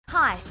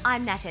Hi,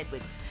 I'm Nat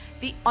Edwards.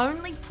 The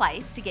only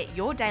place to get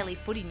your daily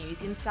footy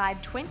news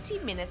inside 20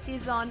 minutes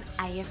is on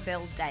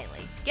AFL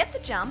Daily. Get the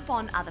jump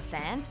on other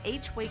fans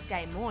each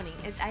weekday morning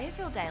as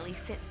AFL Daily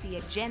sets the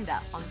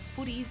agenda on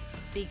footy's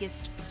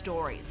biggest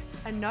stories.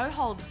 A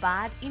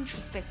no-holds-barred,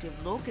 introspective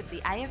look at the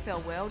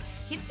AFL world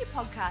hits your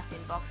podcast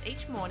inbox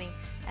each morning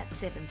at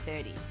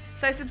 7:30.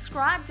 So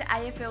subscribe to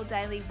AFL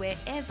Daily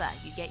wherever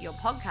you get your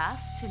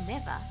podcasts to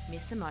never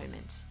miss a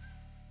moment.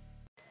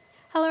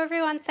 Hello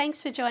everyone,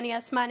 thanks for joining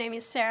us. My name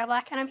is Sarah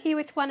Black and I'm here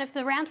with one of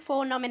the round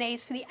 4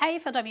 nominees for the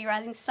AFLW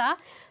Rising Star,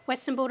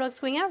 Western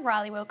Bulldogs winger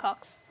Rylie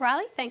Wilcox.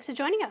 Rylie, thanks for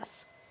joining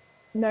us.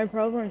 No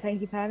problem, thank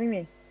you for having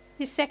me.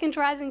 Your second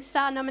Rising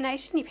Star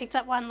nomination, you picked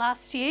up one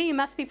last year. You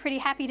must be pretty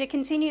happy to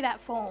continue that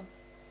form.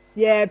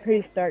 Yeah,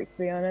 pretty stoked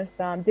to be honest.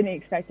 Didn't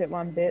expect it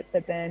one bit,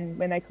 but then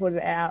when they called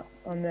it out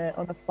on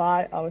the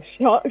flight, I was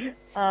shocked.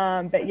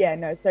 But yeah,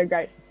 no, so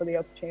grateful for the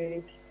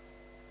opportunity.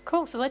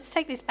 Cool, so let's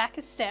take this back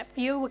a step.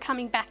 You were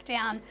coming back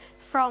down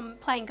from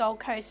playing Gold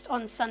Coast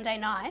on Sunday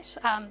night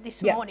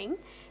this morning.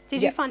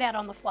 Did you find out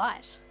on the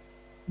flight?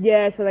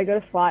 Yeah, so they got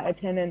a flight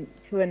attendant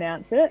to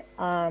announce it.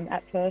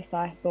 At first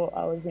I thought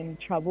I was in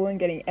trouble and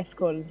getting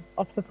escorted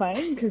off the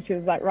plane because she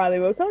was like,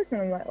 Rylie Wilcox,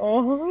 and I'm like,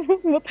 oh,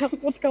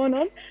 what's going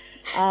on?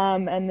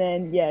 And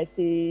then, yeah,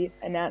 she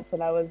announced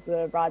that I was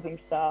the Rising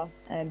Star,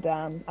 and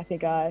I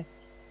think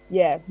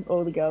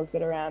all the girls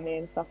got around me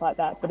and stuff like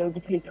that, but it was a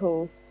pretty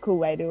cool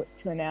way to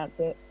announce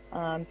it.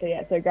 So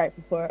yeah, so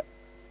grateful for it.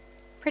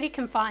 Pretty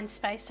confined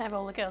space to have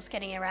all the girls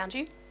getting around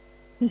you.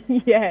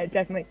 Yeah,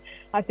 definitely.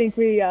 I think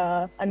we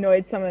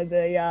annoyed some of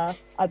the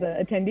other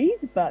attendees,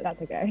 but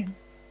that's okay.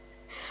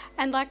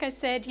 And like I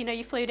said,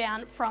 you flew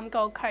down from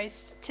Gold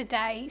Coast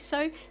today.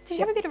 So did you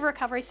have a bit of a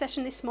recovery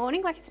session this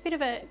morning? Like it's a bit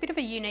of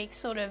a unique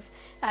sort of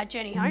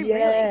journey home,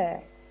 really.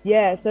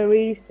 Yeah, so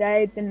we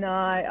stayed the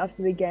night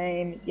after the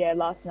game,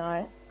 last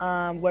night.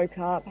 Woke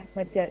up,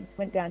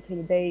 went down to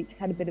the beach,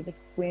 had a bit of a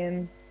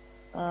swim,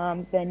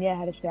 then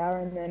had a shower,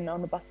 and then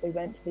on the bus we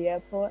went to the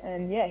airport,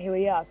 and here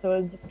we are. So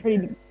it was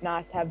pretty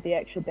nice to have the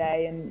extra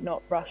day and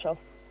not rush off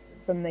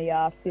from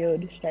the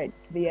field straight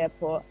to the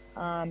airport.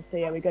 So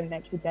we got an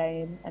extra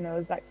day in, and it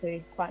was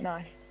actually quite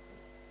nice.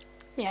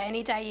 Yeah,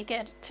 any day you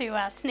get to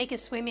sneak a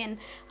swim in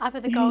up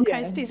at the Gold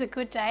Coast is a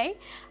good day.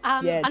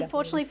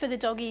 Unfortunately for the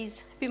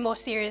Doggies, a bit more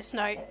serious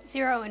note,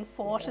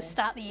 0-4 to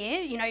start the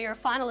year. You're a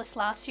finalist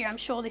last year. I'm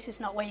sure this is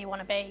not where you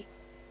want to be.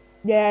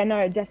 Yeah,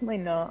 no, definitely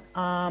not.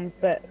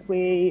 But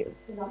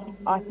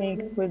I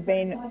think we've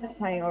been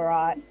playing all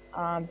right.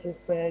 Just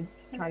we're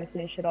trying to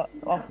finish it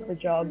off the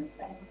job.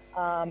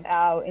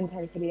 Our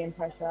intensity and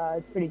pressure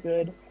is pretty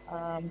good.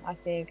 I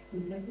think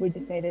we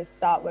just need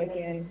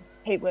to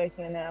keep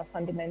working on our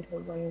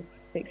fundamentals and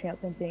fixing up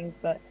some things.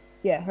 But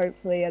yeah,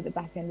 hopefully at the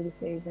back end of the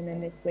season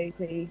and this week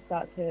we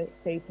start to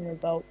see some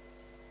results.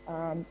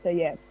 So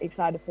yeah,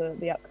 excited for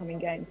the upcoming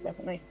games,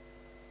 definitely.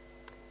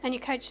 And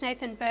your coach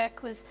Nathan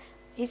Burke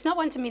he's not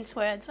one to mince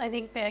words, I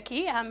think,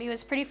 Berkey. He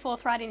was pretty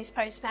forthright in his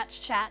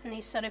post-match chat, and he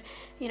sort of,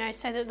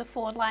 said that the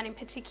forward line in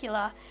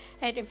particular,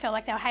 it felt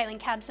like they were hailing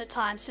cabs at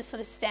times, just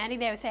sort of standing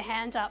there with their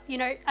hand up.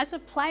 As a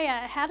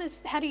player, how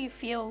do you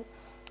feel?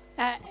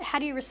 How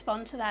do you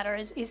respond to that, or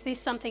is this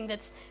something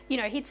that's,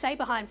 he'd say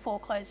behind 4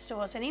 closed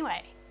doors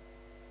anyway?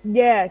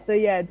 Yeah, so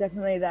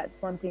definitely that's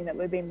one thing that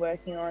we've been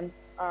working on,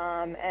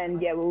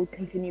 and we'll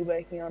continue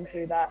working on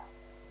through that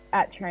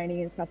at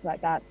training and stuff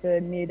like that.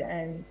 The mid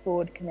and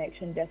forward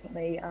connection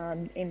definitely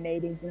in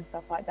meetings and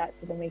stuff like that,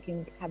 so then we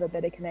can have a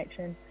better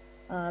connection.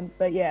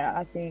 But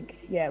I think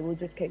we'll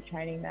just keep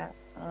training that,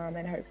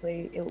 and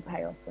hopefully it will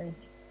pay off soon.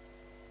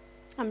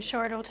 I'm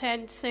sure it'll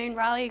turn soon,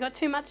 Rylie. You've got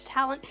too much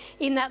talent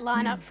in that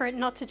lineup for it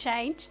not to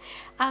change.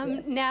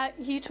 Now,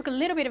 you took a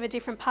little bit of a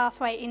different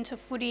pathway into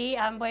footy.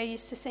 We're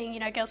used to seeing,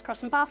 girls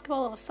crossing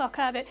basketball or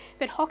soccer,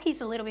 but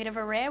hockey's a little bit of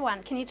a rare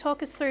one. Can you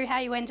talk us through how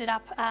you ended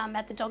up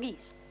at the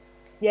Doggies?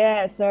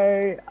 Yeah,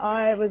 so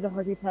I was a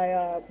hockey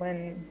player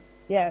when,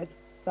 it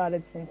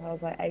started since I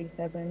was like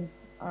 87.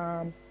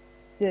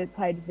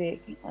 Played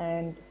Vic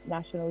and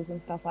Nationals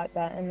and stuff like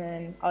that, and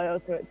then I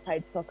also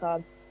played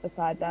soccer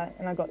beside that,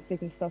 and I got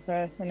sick of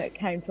soccer when it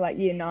came to like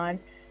year 9,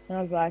 and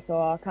I was like,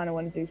 I kind of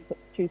want to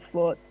choose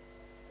sports.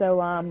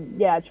 So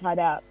I tried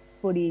out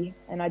footy,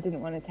 and I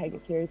didn't want to take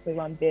it seriously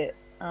one bit,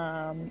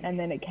 and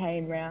then it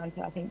came round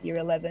to I think year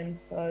 11,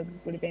 so I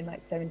would have been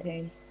like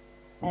 17,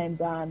 and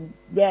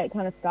it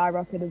kind of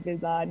skyrocketed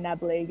with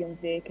NAB League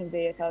and Vic and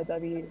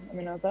AFLW, and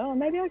then I was like,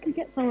 maybe I could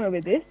get somewhere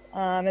with this,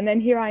 and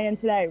then here I am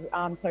today.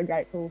 I'm so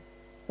grateful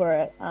for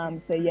it.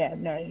 I'm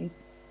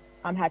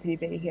happy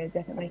to be here,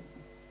 definitely.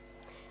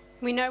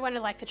 We know one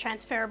of the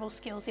transferable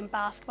skills in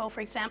basketball, for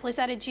example, is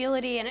that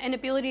agility and an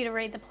ability to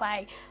read the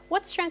play.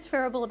 What's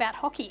transferable about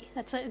hockey?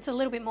 It's a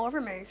little bit more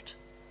removed.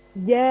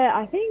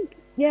 I think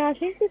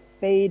the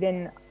speed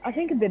and I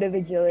think a bit of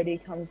agility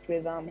comes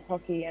with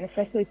hockey and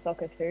especially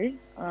soccer too.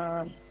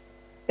 But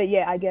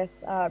I guess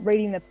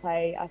reading the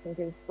play I think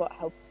is what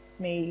helps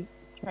me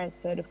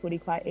transfer to footy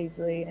quite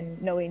easily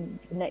and knowing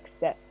the next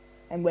step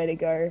and where to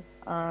go.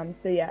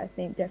 I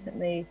think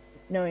definitely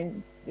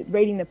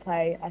reading the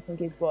play, I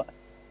think, is what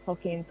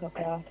hockey and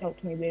soccer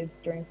helped me with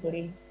during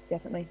footy,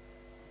 definitely.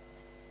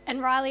 And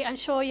Rylie, I'm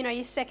sure,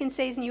 your second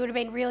season you would have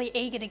been really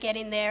eager to get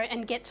in there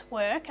and get to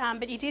work,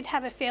 but you did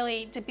have a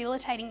fairly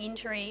debilitating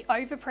injury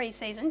over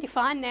pre-season. You're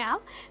fine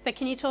now, but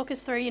can you talk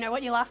us through,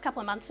 what your last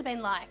couple of months have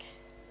been like?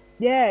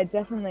 Yeah,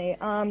 definitely.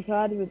 So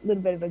I had a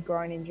little bit of a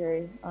groin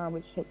injury,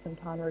 which took some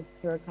time to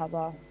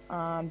recover.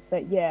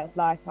 But yeah,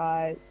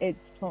 it's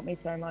taught me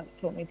so much,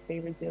 taught me to be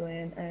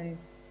resilient and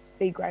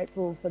be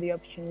grateful for the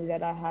opportunity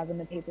that I have and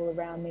the people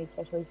around me,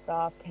 especially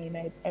staff,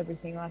 teammates,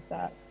 everything like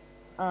that.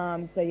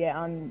 So yeah,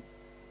 I'm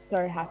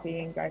so happy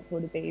and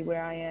grateful to be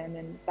where I am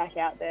and back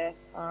out there.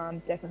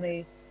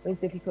 Definitely was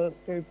difficult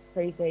through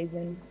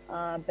pre-season,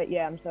 but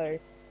yeah, I'm so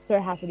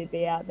happy to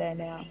be out there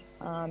now.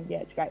 Yeah,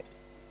 it's great.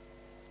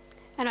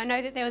 And I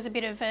know that there was a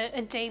bit of a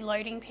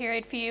deloading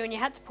period for you and you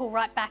had to pull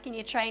right back in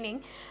your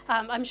training.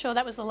 I'm sure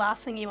that was the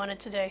last thing you wanted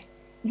to do.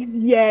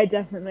 Yeah,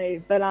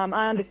 definitely. But I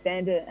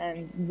understand it,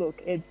 and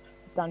look, it's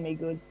done me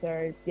good.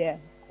 So yeah,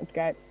 it's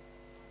great.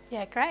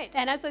 Yeah, great.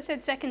 And as I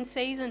said, second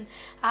season,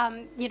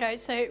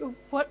 so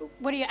what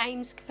are your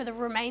aims for the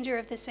remainder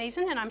of the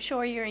season? And I'm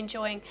sure you're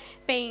enjoying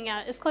being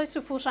as close to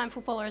a full-time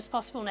footballer as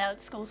possible now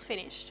that school's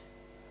finished.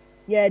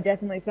 Yeah,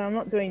 definitely. So I'm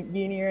not doing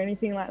uni or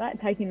anything like that,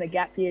 taking the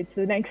gap year to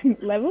the next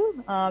level.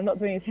 I'm not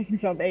doing a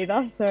second job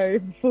either, so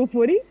full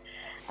footy.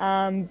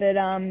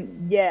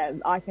 Yeah,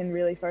 I can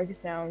really focus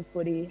now on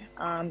footy.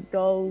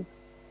 Goals,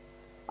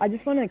 I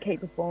just want to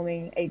keep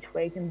performing each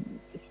week and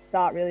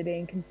start really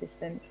being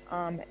consistent,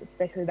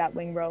 especially that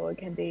wing role. It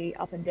can be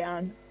up and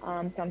down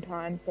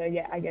sometimes. So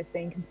yeah, I guess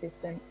being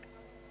consistent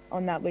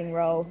on that wing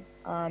role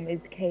is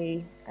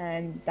key,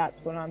 and that's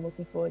what I'm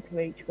looking forward to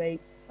each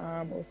week.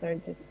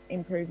 Also just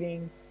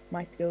improving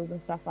my skills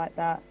and stuff like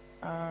that.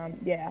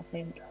 Yeah, I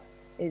think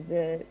is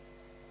a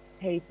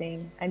key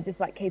thing, and just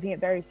keeping it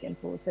very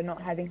simple. So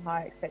not having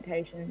high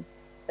expectations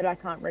that I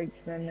can't reach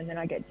them and then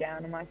I get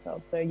down on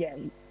myself. So yeah,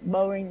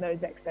 lowering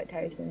those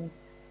expectations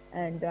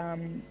and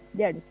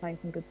just playing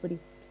some good footy.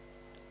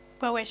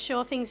 Well, we're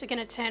sure things are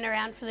going to turn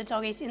around for the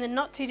Doggies in the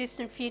not too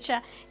distant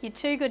future. You're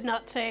too good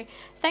not to.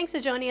 Thanks for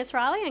joining us,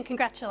 Rylie, and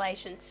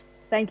congratulations.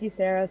 Thank you,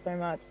 Sarah, so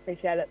much.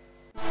 Appreciate it.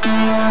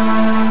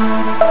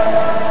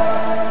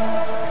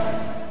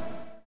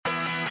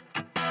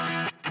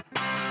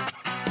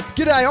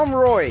 G'day, I'm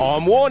Roy.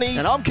 I'm Warnie.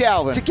 And I'm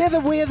Calvin. Together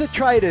we're the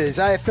Traders,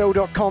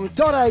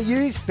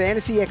 AFL.com.au's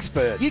fantasy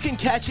experts. You can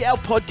catch our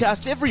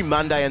podcast every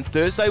Monday and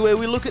Thursday where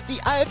we look at the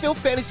AFL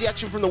fantasy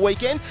action from the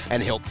weekend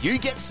and help you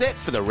get set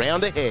for the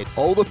round ahead.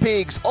 All the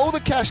pigs, all the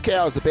cash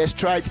cows, the best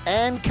trades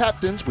and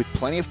captains with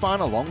plenty of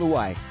fun along the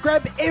way.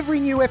 Grab every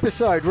new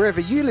episode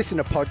wherever you listen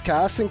to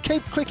podcasts and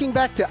keep clicking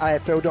back to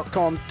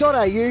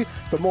AFL.com.au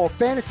for more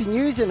fantasy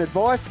news and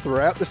advice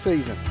throughout the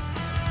season.